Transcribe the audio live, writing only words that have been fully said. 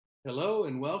Hello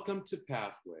and welcome to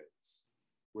Pathways,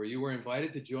 where you were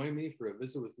invited to join me for a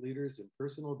visit with leaders in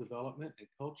personal development and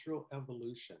cultural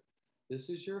evolution. This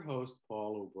is your host,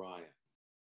 Paul O'Brien.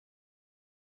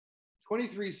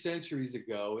 23 centuries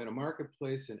ago, in a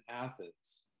marketplace in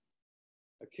Athens,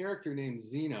 a character named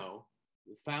Zeno,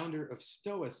 the founder of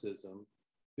Stoicism,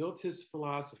 built his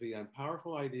philosophy on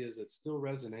powerful ideas that still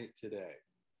resonate today.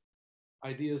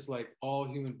 Ideas like all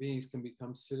human beings can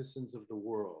become citizens of the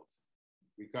world,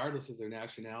 regardless of their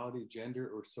nationality,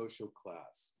 gender, or social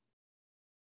class.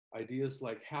 Ideas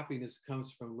like happiness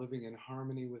comes from living in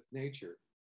harmony with nature.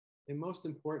 And most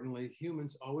importantly,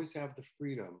 humans always have the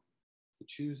freedom to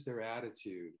choose their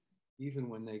attitude, even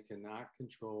when they cannot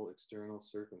control external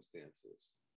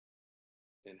circumstances.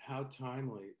 And how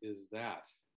timely is that?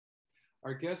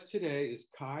 Our guest today is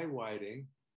Kai Whiting,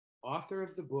 author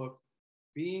of the book,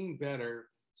 Being Better,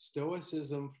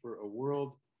 Stoicism for a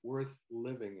World Worth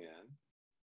Living In.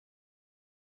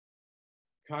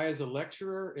 Kai is a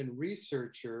lecturer and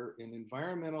researcher in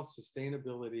environmental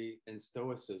sustainability and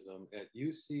stoicism at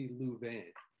UC Leuven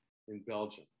in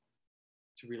Belgium.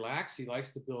 To relax, he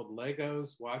likes to build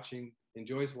Legos,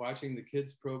 enjoys watching the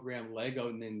kids program Lego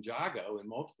Ninjago in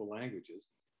multiple languages,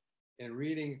 and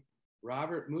reading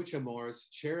Robert Muchamor's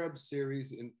Cherub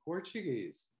series in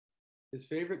Portuguese. His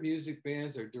favorite music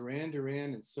bands are Duran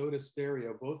Duran and Soda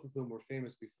Stereo, both of whom were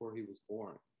famous before he was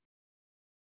born.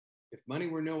 If money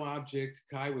were no object,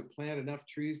 Kai would plant enough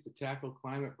trees to tackle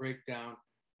climate breakdown,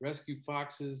 rescue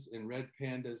foxes and red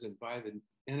pandas, and buy the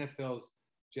NFL's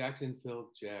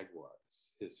Jacksonville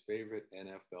Jaguars, his favorite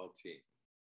NFL team.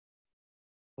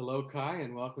 Hello, Kai,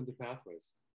 and welcome to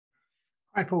Pathways.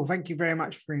 Hi, Paul. Thank you very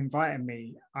much for inviting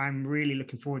me. I'm really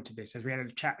looking forward to this. As we had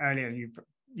a chat earlier,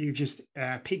 you've just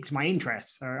piqued my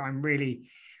interest. So I'm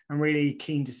really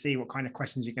keen to see what kind of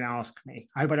questions you can ask me.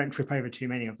 I hope I don't trip over too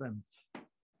many of them.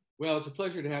 Well, it's a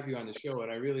pleasure to have you on the show,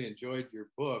 and I really enjoyed your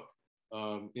book.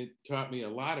 It taught me a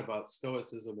lot about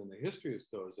Stoicism and the history of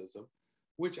Stoicism,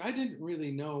 which I didn't really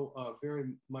know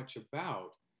very much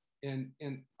about. And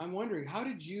I'm wondering, how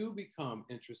did you become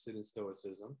interested in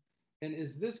Stoicism? And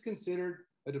is this considered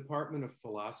a department of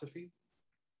philosophy?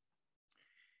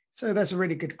 So that's a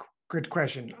really good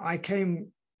question. I came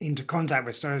into contact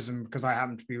with Stoicism because I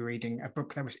happened to be reading a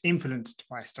book that was influenced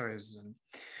by Stoicism.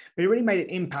 But it really made an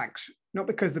impact, not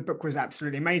because the book was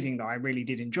absolutely amazing, though I really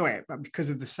did enjoy it, but because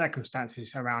of the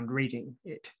circumstances around reading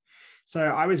it. So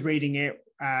I was reading it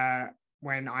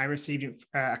when I received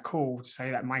a call to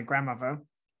say that my grandmother,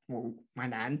 or my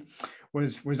nan,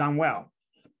 was unwell.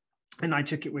 And I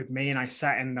took it with me and I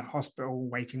sat in the hospital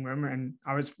waiting room, and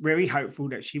I was very hopeful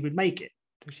that she would make it,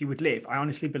 that she would live. I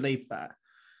honestly believed that.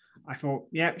 I thought,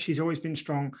 yeah, she's always been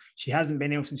strong. She hasn't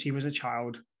been ill since she was a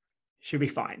child. She'll be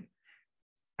fine.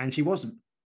 And she wasn't.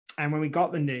 And when we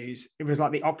got the news, it was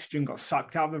like the oxygen got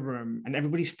sucked out of the room and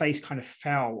everybody's face kind of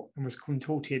fell and was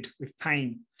contorted with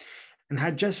pain. And I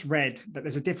had just read that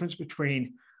there's a difference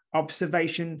between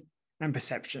observation and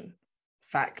perception,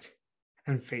 fact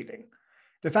and feeling.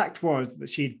 The fact was that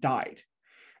she had died.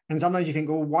 And sometimes you think,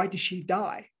 well, why did she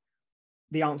die?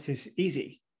 The answer is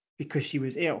easy, because she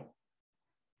was ill.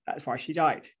 That's why she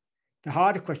died. The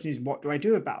harder question is, what do I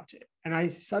do about it? And I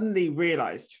suddenly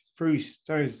realized through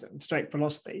Stoic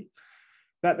philosophy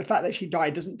that the fact that she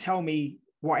died doesn't tell me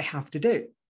what I have to do.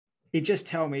 It just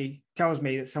tells me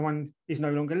that someone is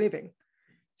no longer living.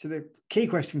 So the key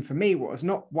question for me was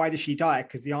not why did she die,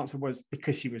 because the answer was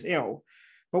because she was ill,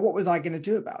 but what was I going to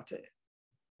do about it?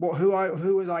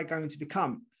 Who was I going to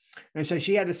become? And so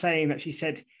she had a saying that she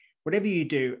said, whatever you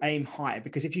do, aim high,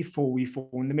 because if you fall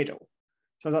in the middle.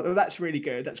 So I was like, well, that's really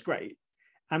good. That's great.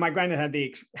 And my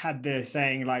granddad had the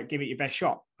saying, like, give it your best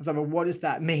shot. I was like, well, what does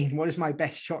that mean? What does my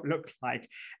best shot look like?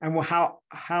 And well,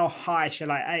 how high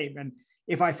shall I aim? And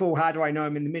if I fall, how do I know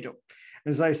I'm in the middle?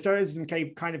 And so Stoicism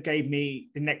kind of gave me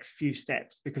the next few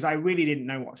steps, because I really didn't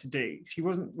know what to do. She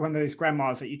wasn't one of those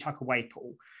grandmas that you tuck away,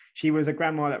 Paul. She was a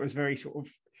grandma that was very sort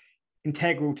of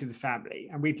integral to the family,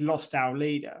 and we'd lost our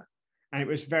leader, and it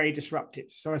was very disruptive.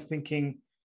 So I was thinking,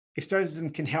 if Stoicism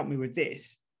can help me with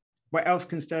this, what else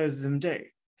can Stoicism do?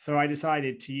 So I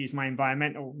decided to use my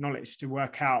environmental knowledge to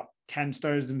work out, can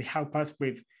Stoicism help us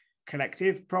with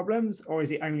collective problems, or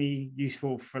is it only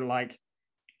useful for, like,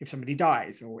 if somebody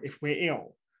dies, or if we're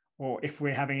ill, or if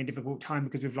we're having a difficult time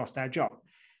because we've lost our job?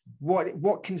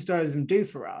 What can Stoicism do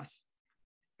for us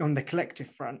on the collective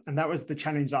front? And that was the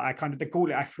challenge that the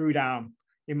gauntlet I threw down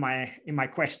in my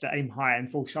quest to aim high and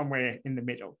fall somewhere in the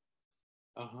middle.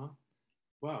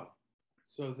 Wow.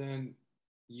 So then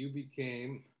you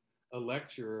became a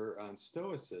lecturer on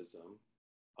Stoicism.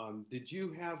 Did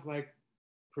you have like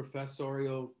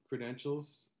professorial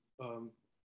credentials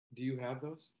do you have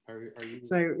those? Are you?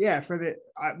 So yeah, for the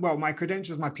well, my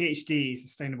credentials, my PhD is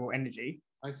sustainable energy,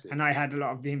 I see. and I had a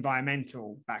lot of the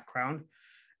environmental background.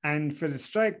 And for the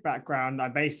Stoic background, I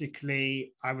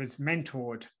was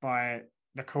mentored by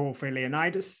the co-author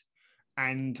Leonidas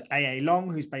and A.A. Long,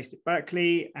 who's based at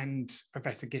Berkeley, and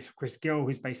Professor Chris Gill,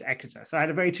 who's based at Exeter. So I had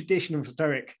a very traditional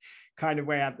Stoic kind of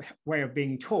way of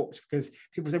being taught, because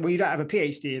people say, well, you don't have a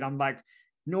PhD. And I'm like,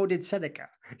 nor did Seneca.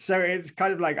 So it's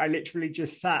kind of like I literally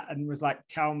just sat and was like,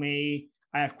 tell me,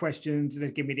 I have questions.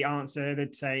 They'd give me the answer.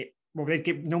 They'd say, well,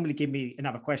 normally give me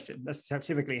another question. That's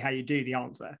typically how you do the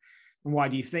answer. And why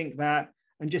do you think that?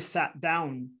 And just sat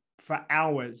down for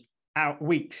hours,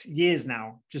 weeks, years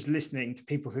now, just listening to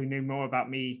people who knew more about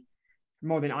me,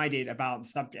 more than I did about the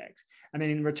subject. And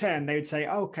then in return, they would say,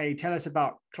 oh, okay, tell us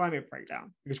about climate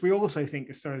breakdown, because we also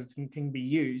think Stoicism can be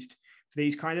used for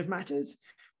these kind of matters,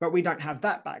 but we don't have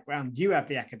that background. You have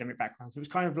the academic background. So it was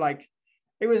kind of like,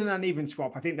 it was an uneven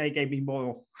swap. I think they gave me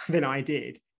more than I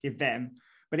did give them,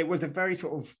 but it was a very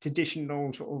sort of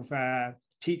traditional sort of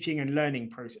teaching and learning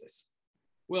process.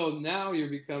 Well, now you're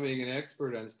becoming an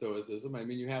expert on Stoicism. I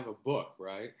mean, you have a book,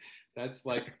 right? That's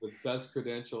like the best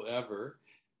credential ever.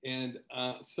 And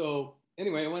so,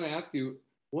 anyway, I want to ask you,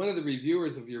 one of the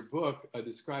reviewers of your book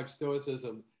described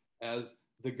Stoicism as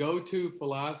the go-to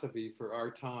philosophy for our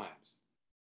times.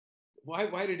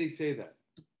 Why did he say that?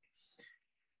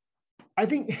 I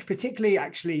think particularly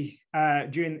actually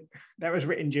during that was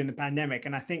written during the pandemic,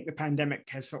 and I think the pandemic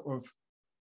has sort of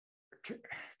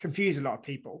confused a lot of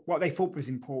people. What they thought was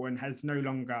important is no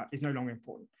longer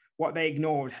important. What they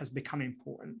ignored has become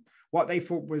important. What they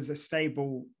thought was a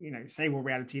stable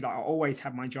reality, like I always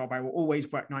have my job, I will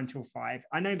always work 9 till 5.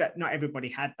 I know that not everybody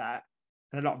had that,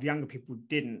 and a lot of younger people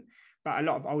didn't, but a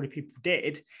lot of older people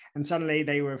did. And suddenly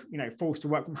they were, forced to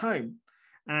work from home,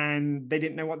 and they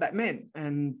didn't know what that meant.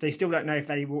 And they still don't know if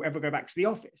they will ever go back to the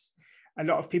office. A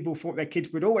lot of people thought their kids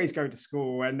would always go to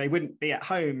school and they wouldn't be at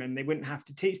home and they wouldn't have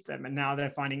to teach them. And now they're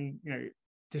finding,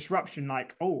 disruption,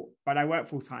 like, oh, but I work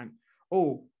full time.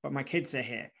 Oh, but my kids are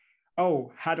here.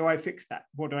 Oh, how do I fix that?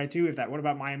 What do I do with that? What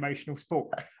about my emotional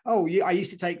support? Oh, I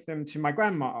used to take them to my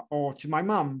grandma or to my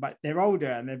mum, but they're older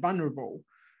and they're vulnerable,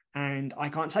 and I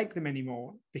can't take them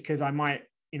anymore because I might,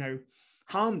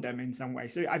 harm them in some way.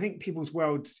 So I think people's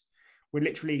worlds were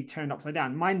literally turned upside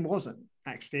down. Mine wasn't,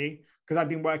 actually, because I've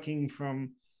been working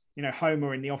from, home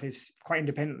or in the office quite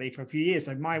independently for a few years.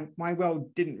 So my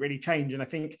world didn't really change. And I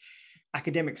think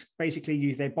academics basically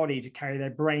use their body to carry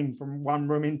their brain from one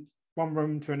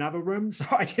room to another room. So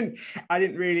I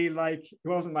didn't really it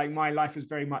wasn't like my life was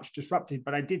very much disrupted,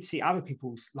 but I did see other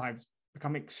people's lives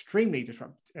become extremely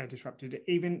disrupted,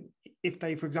 even if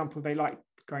they, for example, they like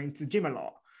going to the gym a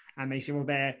lot, and they see, well,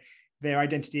 their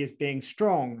identity as being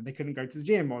strong, they couldn't go to the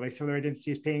gym, or they saw their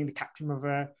identity as being the captain of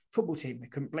a football team, they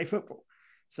couldn't play football.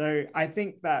 So I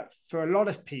think that for a lot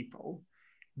of people,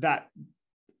 that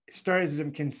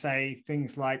Stoicism can say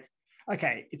things like,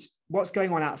 okay, it's what's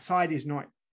going on outside is not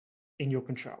in your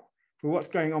control, but what's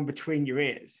going on between your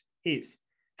ears is.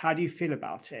 How do you feel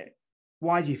about it?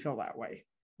 Why do you feel that way?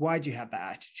 Why do you have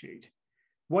that attitude?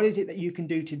 What is it that you can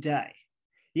do today?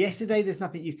 Yesterday, there's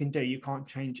nothing you can do. You can't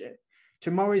change it.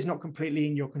 Tomorrow is not completely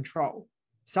in your control.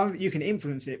 Some you can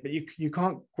influence it, but you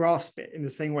can't grasp it in the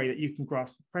same way that you can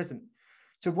grasp the present.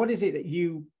 So what is it that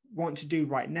you want to do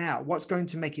right now? What's going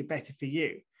to make it better for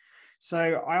you?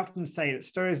 So I often say that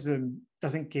Stoicism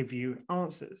doesn't give you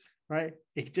answers, right?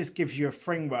 It just gives you a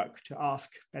framework to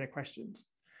ask better questions.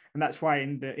 And that's why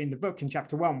in the book, in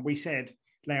chapter 1, we said,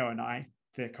 Leo and I,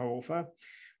 the co-author,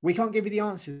 we can't give you the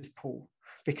answers, Paul,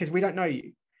 because we don't know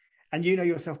you, and you know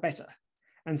yourself better.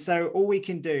 And so all we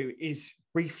can do is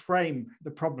reframe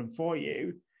the problem for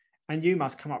you, and you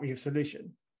must come up with your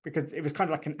solution, because it was kind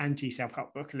of like an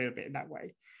anti-self-help book a little bit in that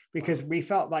way, because we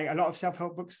felt like a lot of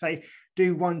self-help books say,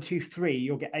 do 1, 2, 3,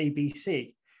 you'll get A, B,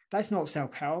 C. That's not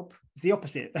self-help. It's the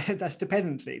opposite. That's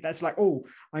dependency. That's like, oh,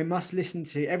 I must listen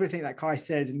to everything that Kai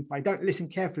says, and if I don't listen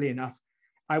carefully enough,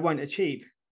 I won't achieve.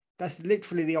 That's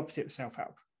literally the opposite of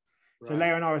self-help. Right. So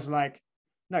Leo and I was like,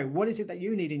 no, what is it that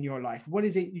you need in your life? What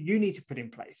is it you need to put in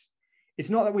place? It's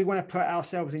not that we want to put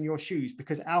ourselves in your shoes,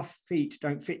 because our feet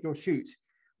don't fit your shoes.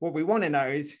 What we want to know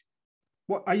is,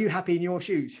 what are you happy in your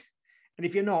shoes? And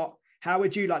if you're not, how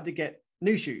would you like to get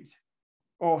new shoes?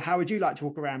 Or how would you like to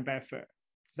walk around barefoot?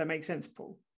 Does that make sense,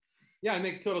 Paul? Yeah, it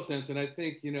makes total sense. And I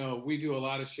think, we do a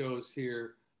lot of shows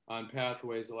here on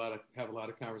Pathways, have a lot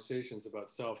of conversations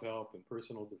about self-help and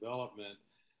personal development.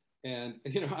 And,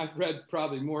 I've read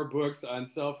probably more books on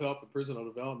self-help and personal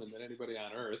development than anybody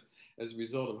on earth as a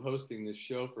result of hosting this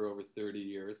show for over 30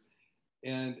 years.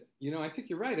 And, I think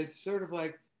you're right. It's sort of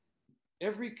like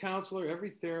every counselor,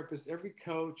 every therapist, every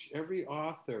coach, every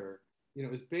author,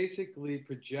 is basically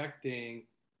projecting,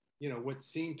 what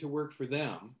seemed to work for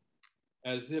them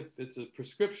as if it's a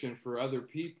prescription for other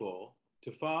people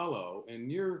to follow.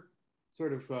 And your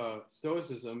sort of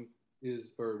stoicism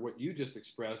is, or what you just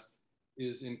expressed,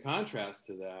 is in contrast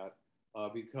to that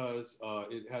because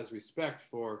it has respect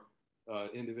for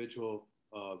individual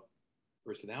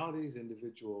personalities,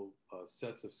 individual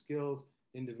sets of skills,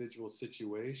 individual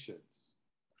situations.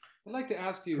 I'd like to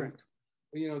ask you, Correct.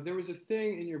 There was a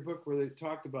thing in your book where they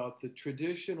talked about the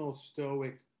traditional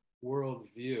Stoic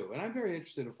worldview. And I'm very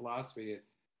interested in philosophy.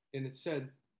 And it said,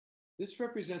 this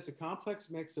represents a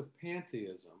complex mix of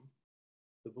pantheism,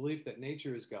 the belief that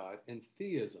nature is God, and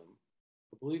theism,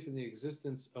 the belief in the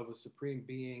existence of a supreme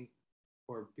being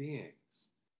or beings.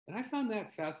 And I found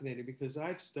that fascinating because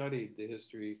I've studied the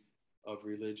history of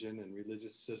religion and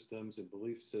religious systems and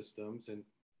belief systems. And,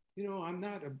 I'm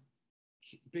not a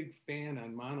big fan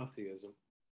on monotheism,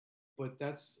 but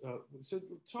that's, so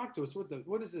talk to us,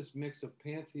 what is this mix of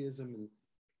pantheism and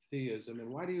theism, and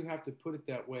why do you have to put it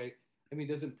that way? I mean,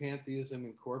 doesn't pantheism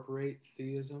incorporate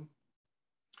theism?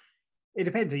 It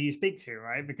depends who you speak to,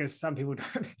 right? Because some people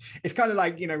don't. It's kind of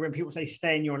like, when people say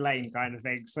stay in your lane kind of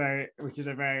thing. So, which is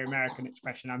a very American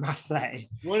expression, I must say.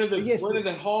 One of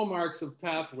the hallmarks of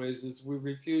Pathways is we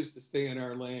refuse to stay in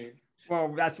our lane.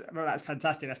 Well, that's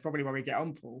fantastic. That's probably where we get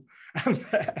on, Paul.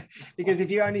 Because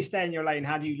if you only stay in your lane,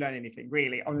 how do you learn anything,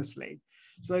 really, honestly?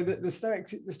 So the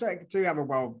Stoics do have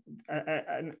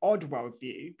an odd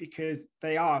worldview because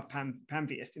they are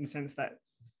pantheist in the sense that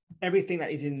everything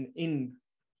that is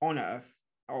on Earth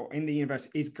or in the universe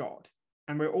is God,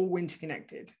 and we're all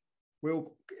interconnected.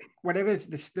 Whatever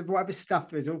stuff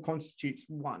there is all constitutes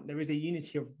one. There is a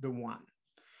unity of the one.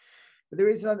 But there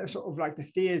is a sort of like the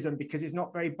theism because it's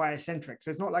not very biocentric. So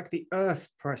it's not like the Earth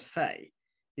per se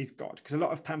is God, because a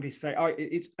lot of pantheists say, oh,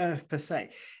 it's Earth per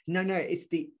se. No, it's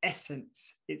the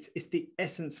essence. It's the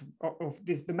essence of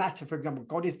this, the matter. For example,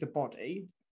 God is the body,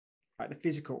 like the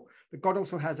physical, but God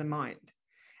also has a mind.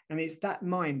 And it's that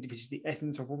mind which is the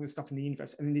essence of all the stuff in the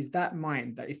universe. And it is that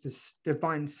mind that is this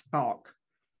divine spark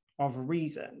of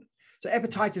reason. So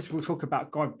Epictetus will talk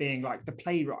about God being like the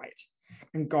playwright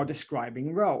and God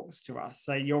describing roles to us.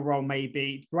 So your role may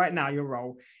be, right now, your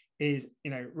role is,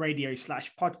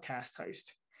 radio/podcast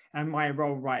host. And my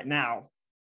role right now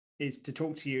is to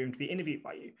talk to you and to be interviewed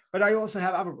by you. But I also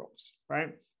have other roles,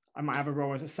 right? I might have a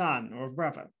role as a son or a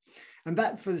brother. And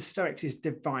that for the Stoics is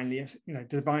divinely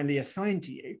assigned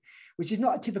to you, which is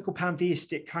not a typical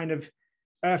pantheistic kind of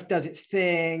Earth does its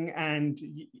thing and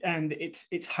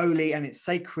it's holy and it's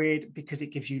sacred because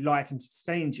it gives you life and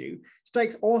sustains you.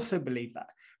 Stoics also believe that,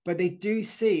 but they do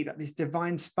see that this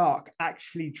divine spark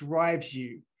actually drives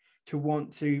you to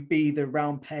want to be the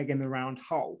round peg in the round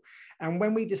hole. And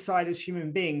when we decide as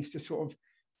human beings to sort of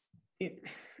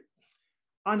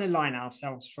unalign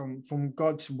ourselves from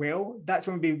God's will, that's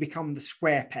when we become the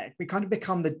square peg. We kind of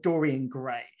become the Dorian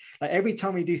Gray. Like every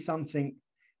time we do something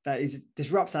that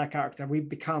disrupts our character, we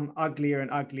become uglier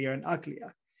and uglier and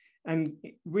uglier. And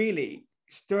really,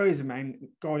 Stoicism and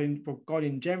God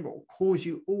in general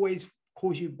always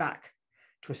calls you back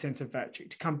to a sense of virtue,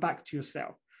 to come back to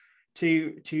yourself,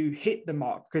 to hit the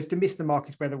mark, because to miss the mark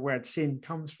is where the word sin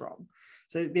comes from.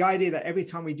 So the idea that every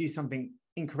time we do something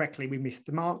incorrectly, we miss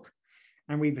the mark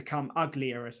and we become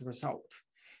uglier as a result.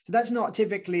 So that's not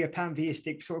typically a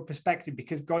pantheistic sort of perspective,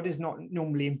 because God is not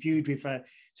normally imbued with a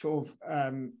sort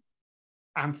of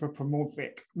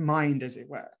anthropomorphic mind, as it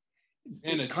were.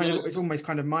 And it's almost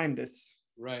kind of mindless.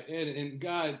 Right. And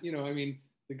God,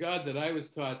 the God that I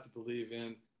was taught to believe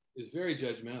in is very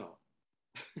judgmental.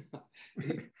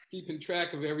 He's keeping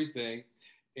track of everything.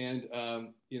 And,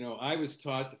 I was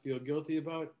taught to feel guilty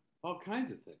about all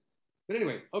kinds of things. But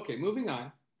anyway, okay, moving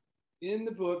on. In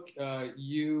the book,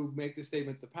 you make the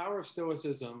statement, the power of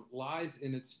Stoicism lies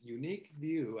in its unique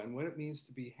view on what it means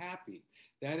to be happy.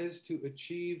 That is to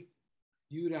achieve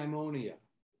eudaimonia.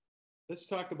 Let's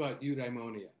talk about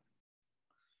eudaimonia.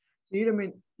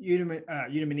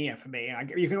 Eudaimonia for me,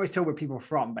 you can always tell where people are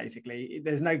from, basically.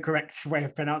 There's no correct way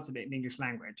of pronouncing it in English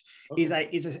language. Okay.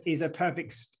 Is a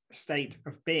perfect state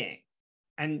of being.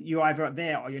 And you're either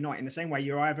there or you're not. In the same way,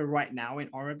 you're either right now in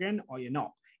Oregon or you're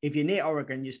not. If you're near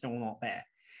Oregon, you're still not there.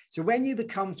 So when you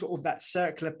become sort of that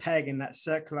circular peg in that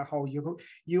circular hole,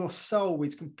 your soul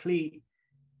is complete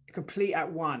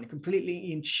at one,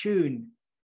 completely in tune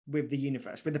with the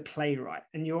universe, with the playwright.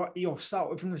 And your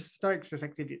soul, from the Stoic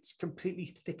perspective, it's completely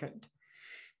thickened.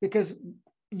 Because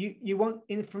you want,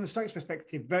 from the Stoic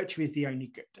perspective, virtue is the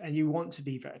only good, and you want to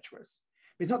be virtuous.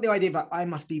 It's not the idea that I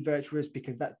must be virtuous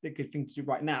because that's the good thing to do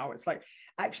right now. It's like,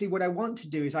 actually, what I want to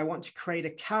do is I want to create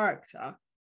a character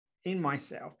in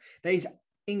myself that is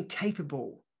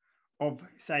incapable of,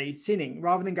 say, sinning,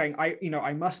 rather than going,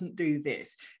 I mustn't do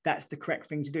this. That's the correct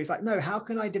thing to do. It's like, no, how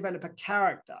can I develop a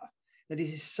character that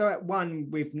is so at one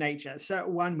with nature, so at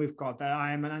one with God, that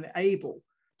I am unable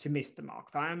to miss the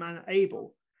mark, that I am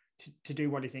unable to do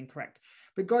what is incorrect.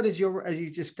 But God is as you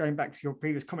just going back to your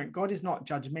previous comment, God is not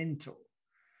judgmental.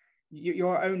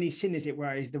 Your only sin, as it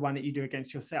were, is the one that you do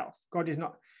against yourself.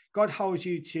 God holds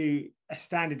you to a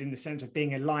standard in the sense of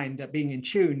being aligned, being in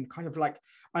tune, kind of like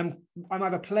I'm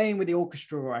either playing with the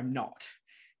orchestra or I'm not,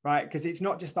 right? Because it's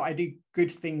not just that I do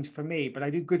good things for me, but I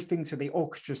do good things so the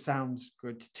orchestra sounds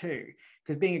good too.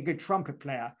 Because being a good trumpet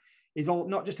player is all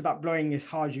not just about blowing as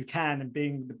hard as you can and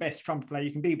being the best trumpet player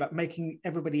you can be, but making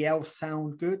everybody else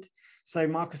sound good. So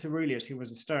Marcus Aurelius, who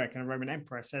was a Stoic and a Roman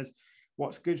emperor, says,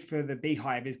 what's good for the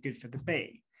beehive is good for the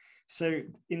bee. So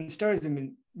in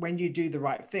Stoicism, when you do the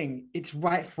right thing, it's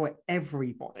right for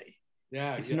everybody.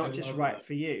 Yeah, it's not just right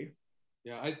for you.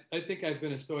 Yeah, I think I've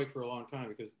been a Stoic for a long time,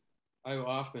 because I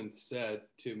often said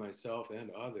to myself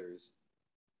and others,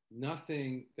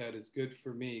 nothing that is good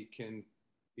for me can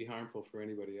be harmful for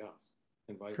anybody else,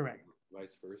 and vice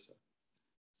versa.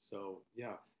 So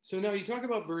yeah. So now you talk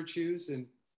about virtues and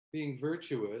being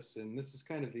virtuous, and this is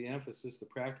kind of the emphasis, the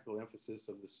practical emphasis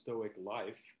of the Stoic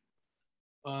life.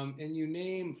 And you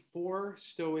name 4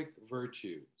 Stoic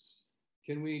virtues.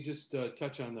 Can we just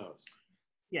touch on those?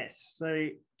 Yes. So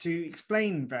to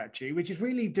explain virtue, which is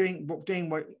really doing what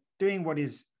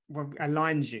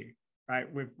aligns you,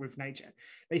 right, with nature.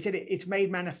 They said it's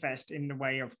made manifest in the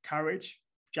way of courage,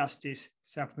 justice,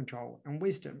 self-control, and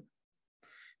wisdom.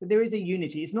 But there is a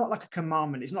unity. It's not like a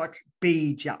commandment. It's not like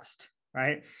be just,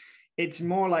 right? It's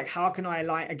more like, how can I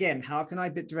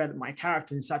develop my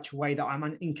character in such a way that I'm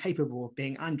incapable of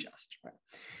being unjust, right?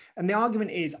 And the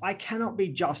argument is, I cannot be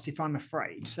just if I'm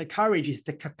afraid. So courage is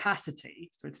the capacity.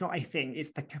 So it's not a thing.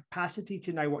 It's the capacity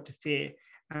to know what to fear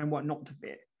and what not to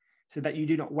fear, so that you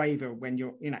do not waver when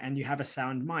you're, and you have a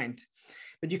sound mind.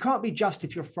 But you can't be just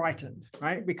if you're frightened,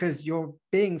 right? Because your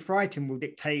being frightened will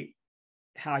dictate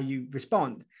how you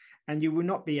respond, and you will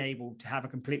not be able to have a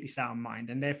completely sound mind.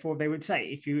 And therefore, they would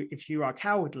say, if you are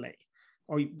cowardly,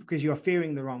 or because you're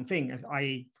fearing the wrong thing,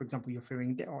 i.e., for example, you're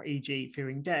fearing, or e.g.,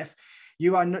 fearing death,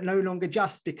 you are no longer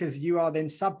just, because you are then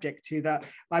subject to that.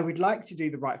 I would like to do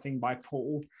the right thing by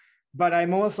Paul, but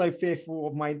I'm also fearful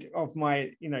of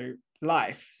my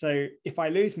life. So if I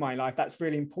lose my life, that's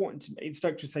really important to me. It's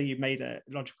Stoics would say you made a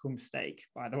logical mistake,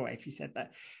 by the way, if you said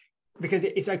that, because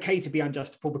it's okay to be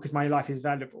unjust to Paul because my life is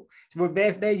valuable. So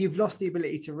there you've lost the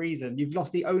ability to reason. You've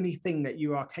lost the only thing that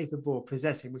you are capable of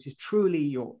possessing, which is truly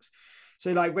yours.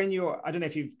 So like when I don't know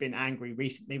if you've been angry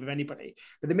recently with anybody,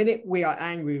 but the minute we are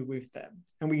angry with them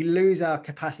and we lose our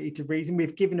capacity to reason,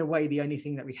 we've given away the only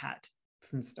thing that we had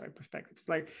from the Stoic perspective. It's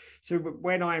like, so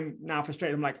when I'm now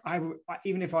frustrated, I'm like,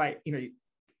 even if I,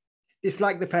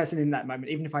 dislike the person in that moment,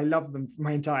 even if I love them for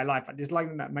my entire life, I dislike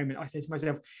them in that moment, I say to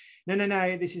myself, no,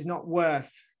 this is not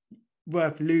worth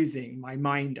losing my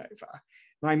mind over.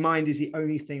 My mind is the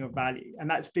only thing of value. And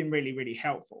that's been really, really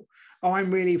helpful. Oh,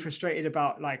 I'm really frustrated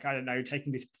about, like, I don't know,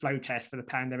 taking this flow test for the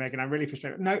pandemic, and I'm really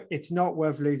frustrated. No, it's not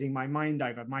worth losing my mind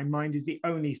over. My mind is the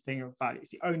only thing of value.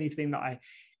 It's the only thing that I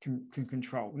can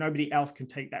control. Nobody else can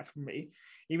take that from me.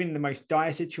 Even in the most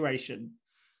dire situation,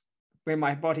 when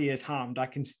my body is harmed, I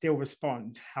can still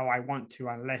respond how I want to,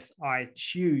 unless I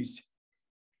choose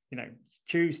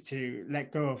to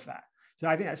let go of that. So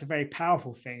I think that's a very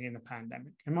powerful thing in the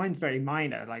pandemic. And mine's very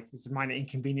minor, like this is minor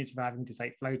inconvenience of having to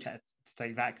take flow tests, to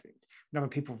take vaccines. And other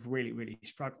people have really, really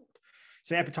struggled.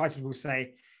 So hepatitis will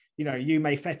say, you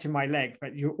may fetter my leg,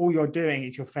 but all you're doing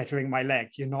is you're fettering my leg.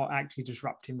 You're not actually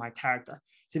disrupting my character.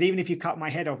 So even if you cut my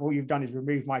head off, all you've done is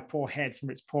remove my poor head from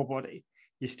its poor body.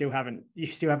 You still haven't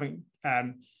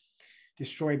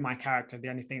destroyed my character, the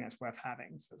only thing that's worth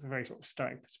having. So it's a very sort of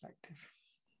Stoic perspective.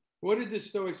 What did the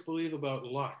Stoics believe about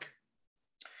luck?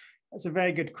 That's a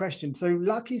very good question. So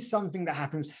luck is something that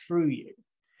happens through you.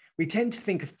 We tend to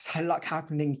think of luck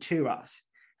happening to us,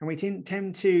 and we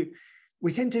tend to,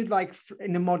 like,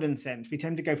 in the modern sense, we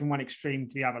tend to go from one extreme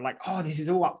to the other, like, oh, this is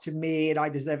all up to me and I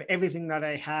deserve everything that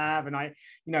I have, and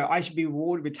I should be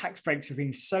rewarded with tax breaks for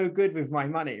being so good with my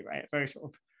money, right? Very sort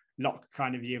of Locke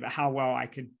kind of view about how well I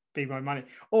could be my money.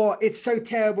 Or it's so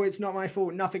terrible, it's not my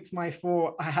fault, nothing's my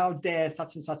fault, how dare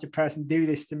such and such a person do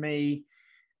this to me?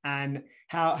 And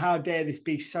how dare this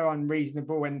be so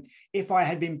unreasonable? And if I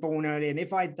had been born early, and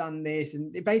if I'd done this,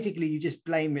 and basically you just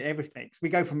blame everything. So we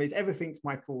go from it's everything's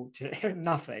my fault to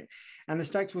nothing. And the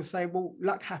Stoics will say, well,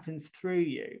 luck happens through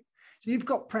you. So you've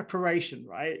got preparation,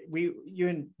 right?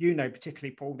 You know,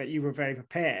 particularly Paul, that you were very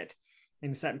prepared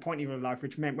in a certain point in your life,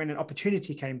 which meant when an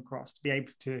opportunity came across to be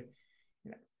able to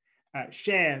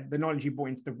share the knowledge you brought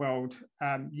into the world,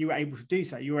 you were able to do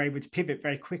so. You were able to pivot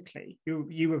very quickly.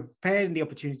 You were prepared, and the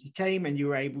opportunity came, and you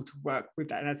were able to work with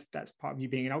that. And that's part of you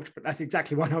being an entrepreneur. That's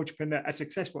exactly what a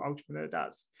successful entrepreneur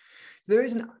does. So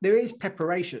there is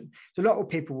preparation. So a lot of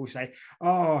people will say,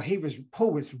 "Oh,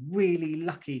 Paul was really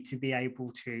lucky to be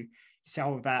able to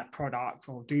sell that product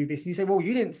or do this." And you say, "Well,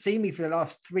 you didn't see me for the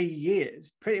last 3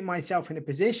 years putting myself in a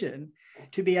position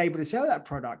to be able to sell that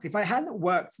product. If I hadn't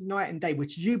worked night and day,"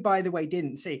 which you, by the way,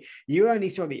 didn't see, you only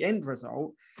saw the end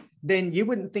result, then you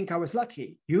wouldn't think I was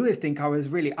lucky. You would think I was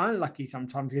really unlucky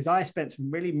sometimes, because I spent some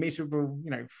really miserable,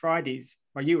 Fridays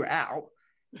while you were out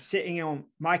sitting on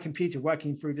my computer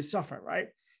working through the software, right?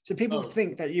 So people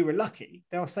think that you were lucky.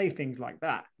 They'll say things like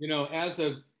that.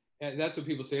 That's what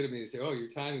people say to me. They say, "Oh, your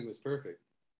timing was perfect.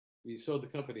 You sold the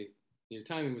company. Your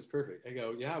timing was perfect." I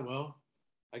go, "Yeah, well,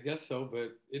 I guess so,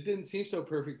 but it didn't seem so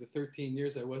perfect the 13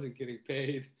 years I wasn't getting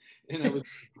paid, and I was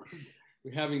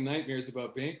having nightmares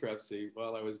about bankruptcy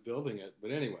while I was building it."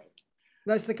 But anyway.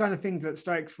 That's the kind of things that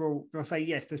Stoics will say,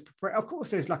 yes, of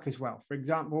course there's luck as well. For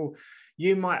example,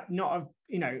 you might not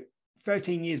have,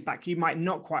 13 years back, you might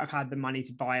not quite have had the money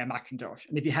to buy a Macintosh.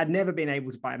 And if you had never been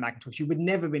able to buy a Macintosh, you would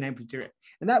never been able to do it.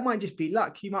 And that might just be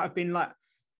luck. You might have been like,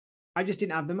 I just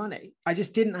didn't have the money. I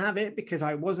just didn't have it because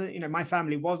I wasn't, my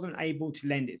family wasn't able to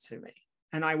lend it to me.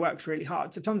 And I worked really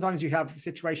hard. So sometimes you have a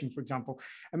situation, for example,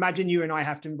 imagine you and I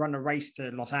have to run a race to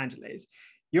Los Angeles.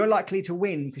 You're likely to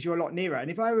win because you're a lot nearer. And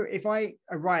if I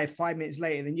arrive 5 minutes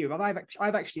later than you,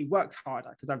 I've actually worked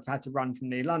harder because I've had to run from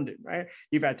near London, right?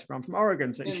 You've had to run from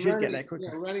Oregon, so you should get there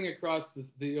quicker. Running across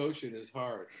the ocean is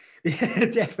hard. Yeah,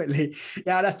 definitely.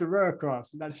 Yeah, I'd have to row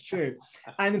across. That's true.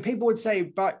 And then people would say,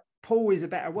 but Paul is a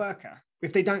better worker.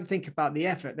 If they don't think about the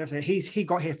effort, they'll say he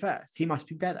got here first. He must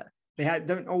be better.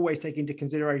 Don't always take into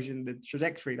consideration the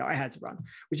trajectory that I had to run,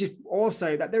 which is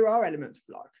also that there are elements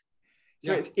of luck.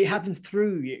 So it happens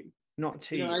through you, not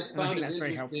to you. I think that's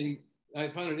very helpful. I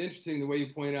found it interesting the way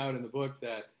you point out in the book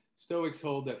that Stoics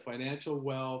hold that financial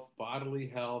wealth, bodily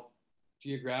health,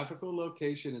 geographical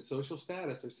location, and social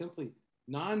status are simply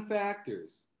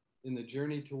non-factors in the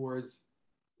journey towards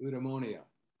eudaimonia.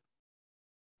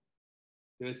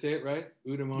 Did I say it right?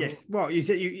 Eudaimonia? Yes. Well, you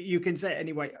said you can say it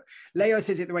anyway. Leo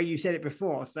says it the way you said it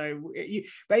before. So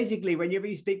basically, whenever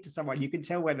you speak to someone, you can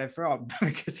tell where they're from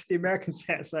because the Americans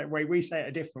say it a certain way, we say it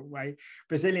a different way,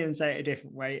 Brazilians say it a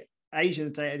different way,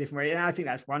 Asians say it a different way. And I think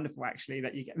that's wonderful, actually,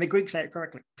 that you get. And the Greeks say it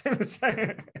correctly.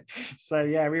 so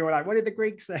yeah, we were like, what did the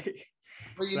Greeks say?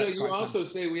 Well, you also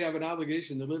say we have an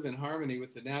obligation to live in harmony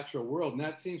with the natural world, and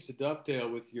that seems to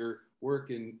dovetail with your work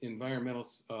in environmental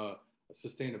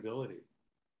sustainability.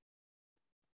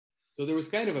 So there was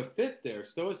kind of a fit there.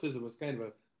 Stoicism was kind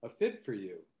of a fit for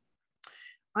you.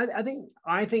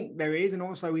 I think there is, and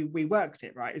also we worked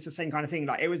it, right? It's the same kind of thing.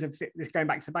 Like it was a fit. This going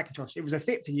back to the Macintosh, it was a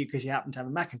fit for you because you happened to have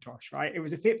a Macintosh, right? It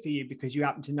was a fit for you because you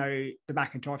happened to know the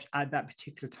Macintosh at that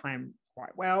particular time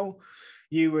quite well.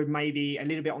 You were maybe a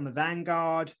little bit on the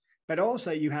vanguard, but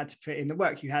also you had to put in the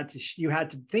work. You had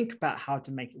to think about how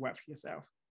to make it work for yourself.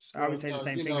 So I would say the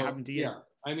same thing happened to you. Yeah,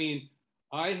 I mean,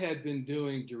 I had been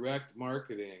doing direct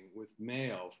marketing with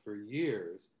mail for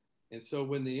years. And so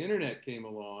when the internet came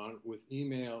along with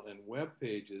email and web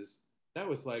pages, that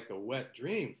was like a wet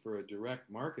dream for a direct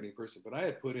marketing person. But I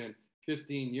had put in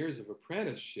 15 years of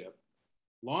apprenticeship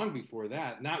long before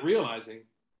that, not realizing,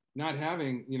 not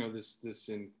having, this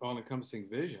all-encompassing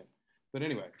vision. But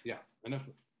anyway, yeah, enough.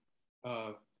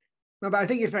 No, but I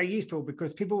think it's very useful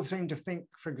because people seem to think,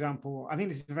 for example, I think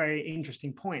this is a very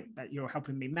interesting point that you're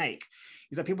helping me make,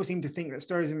 is that people seem to think that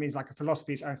Stoicism is like a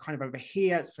philosophy, it's kind of over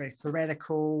here, it's very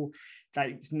theoretical, that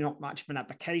it's not much of an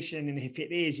application, and if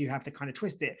it is, you have to kind of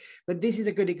twist it. But this is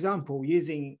a good example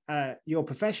using your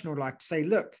professional life to say,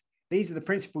 look, these are the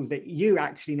principles that you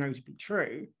actually know to be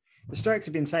true. The Stoics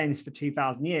have been saying this for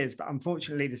 2,000 years, but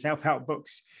unfortunately the self-help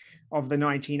books of the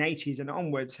 1980s and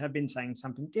onwards have been saying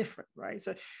something different, right?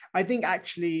 So I think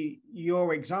actually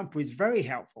your example is very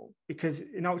helpful because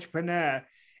an entrepreneur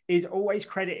is always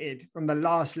credited from the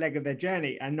last leg of their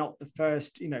journey and not the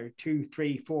first, 2,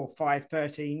 3, 4, 5,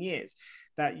 13 years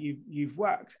that you've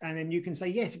worked. And then you can say,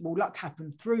 yes, well, luck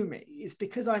happened through me. It's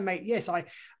because I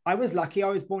was lucky. I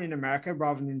was born in America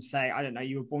rather than say, I don't know,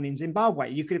 you were born in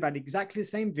Zimbabwe. You could have had exactly the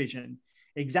same vision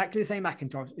exactly the same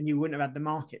Macintosh, and you wouldn't have had the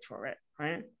market for it,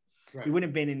 right? Right. You wouldn't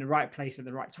have been in the right place at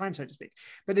the right time, so to speak.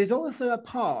 But there's also a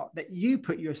part that you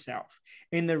put yourself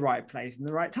in the right place in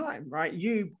the right time, right?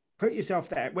 You put yourself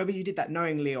there, whether you did that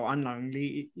knowingly or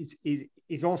unknowingly,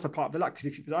 is also part of the luck.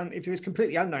 Because if it was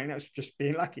completely unknown, that was just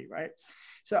being lucky, right?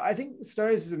 So I think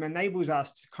Stoicism enables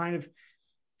us to kind of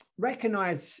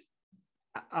recognize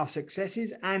our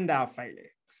successes and our failures,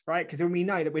 right? Because then we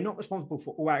know that we're not responsible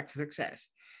for all our success.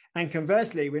 And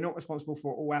conversely, we're not responsible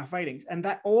for all our failings. And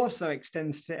that also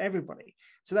extends to everybody.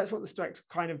 So that's what the Stoics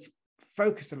kind of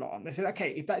focused a lot on. They said,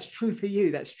 okay, if that's true for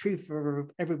you, that's true for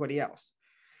everybody else.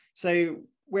 So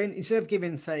when instead of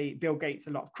giving, say, Bill Gates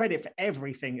a lot of credit for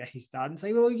everything that he's done,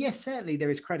 say, well, yes, certainly there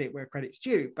is credit where credit's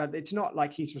due, but it's not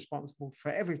like he's responsible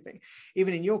for everything.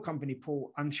 Even in your company,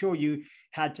 Paul, I'm sure you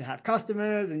had to have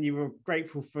customers and you were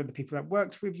grateful for the people that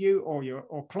worked with you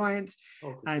or clients,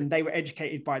 and they were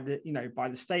educated by the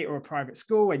state or a private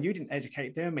school, and you didn't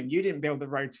educate them, and you didn't build the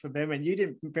roads for them, and you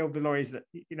didn't build the lawyers that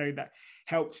that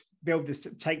helped build this,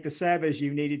 take the servers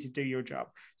you needed to do your job.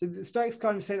 So the Stoics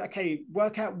kind of said, okay,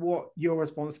 work out what you're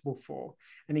responsible for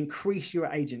and increase your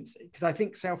agency. Because I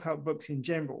think self-help books in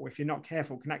general, if you're not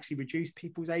careful, can actually reduce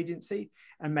people's agency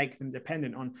and make them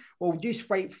dependent on, well, just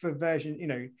wait for version,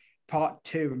 part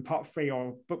 2 and part 3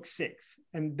 or book 6,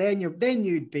 and then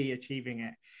you'd be achieving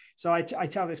it. So I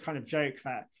tell this kind of joke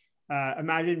that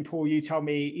imagine, Paul, you tell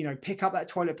me, pick up that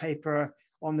toilet paper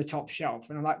on the top shelf.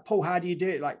 And I'm like, Paul, how do you do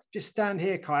it? Like, just stand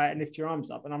here, Kai, and lift your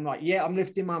arms up. And I'm like, yeah, I'm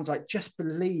lifting my arms. Like, just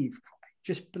believe, Kai,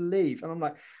 just believe. And I'm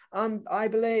like, I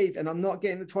believe, and I'm not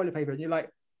getting the toilet paper. And you're like,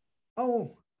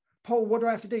 oh, Paul, what do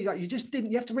I have to do? He's like, you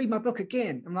have to read my book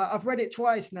again. I'm like, I've read it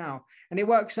twice now. And it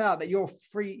works out that you're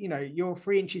 3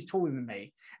 inches taller than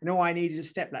me. And all I need is a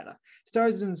step ladder.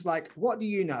 Stoicism's like, what do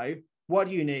you know? What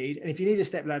do you need? And if you need a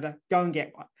step ladder, go and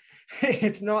get one.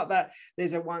 It's not that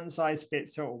there's a one size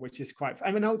fits all, which is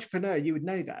I'm an entrepreneur. You would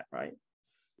know that, right?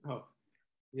 Oh,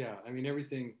 yeah. I mean,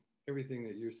 everything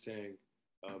that you're saying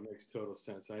makes total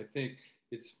sense. I think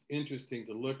it's interesting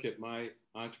to look at my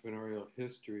entrepreneurial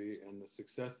history and the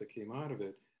success that came out of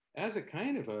it as a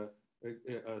kind of a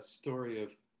story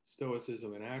of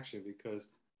stoicism in action, because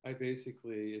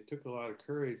it took a lot of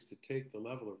courage to take the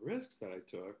level of risks that I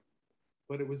took,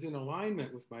 but it was in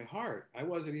alignment with my heart. I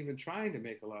wasn't even trying to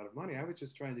make a lot of money. I was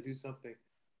just trying to do something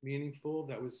meaningful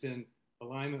that was in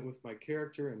alignment with my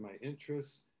character and my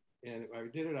interests, and I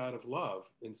did it out of love.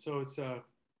 And so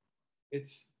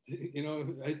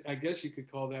I guess you could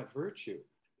call that virtue.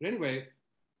 But anyway,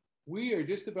 we are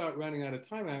just about running out of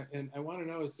time, and I want to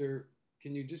know,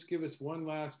 can you just give us one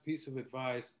last piece of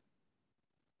advice?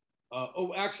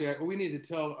 Actually, we need to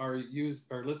tell our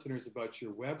listeners about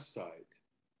your website,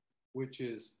 which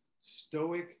is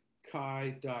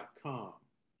stoickai.com.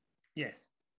 Yes.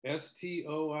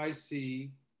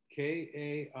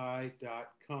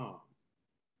 STOICKAI.com.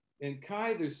 And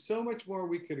Kai, there's so much more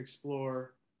we could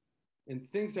explore and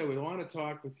things I would want to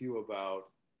talk with you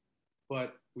about,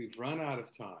 but we've run out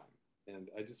of time. And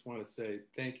I just want to say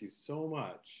thank you so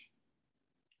much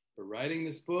for writing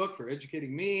this book, for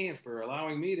educating me, and for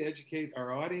allowing me to educate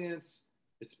our audience.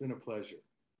 It's been a pleasure.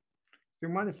 It's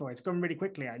been wonderful. It's gone really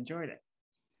quickly. I enjoyed it.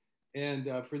 And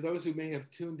for those who may have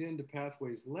tuned in to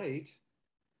Pathways late,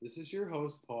 this is your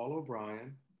host, Paul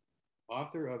O'Brien,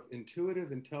 author of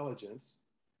Intuitive Intelligence,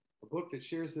 a book that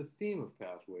shares the theme of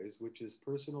Pathways, which is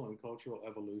personal and cultural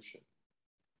evolution.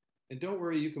 And don't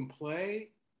worry, you can play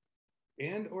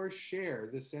and or share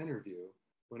this interview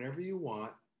whenever you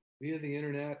want via the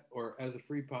internet or as a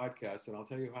free podcast, and I'll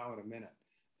tell you how in a minute.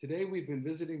 Today, we've been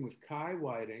visiting with Kai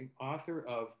Whiting, author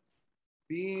of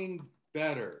Being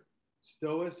Better,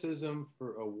 Stoicism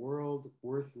for a World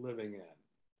Worth Living In.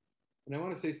 And I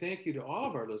want to say thank you to all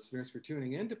of our listeners for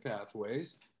tuning into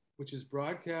Pathways, which is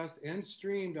broadcast and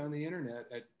streamed on the internet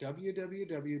at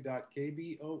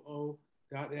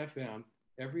www.kboo.fm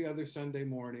every other Sunday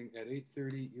morning at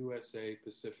 8:30 USA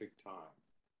Pacific Time.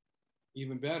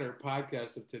 Even better,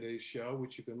 podcasts of today's show,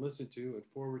 which you can listen to and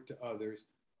forward to others,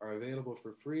 are available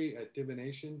for free at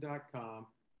divination.com,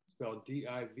 spelled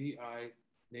DIVI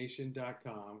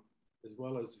nation.com, as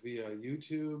well as via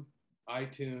YouTube,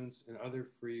 iTunes, and other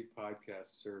free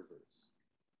podcast servers.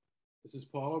 This is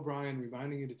Paul O'Brien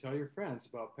reminding you to tell your friends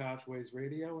about Pathways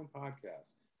Radio and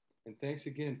podcasts. And thanks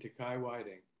again to Kai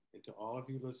Whiting and to all of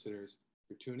you listeners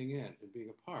for tuning in and being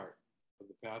a part of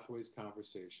the Pathways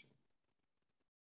conversation.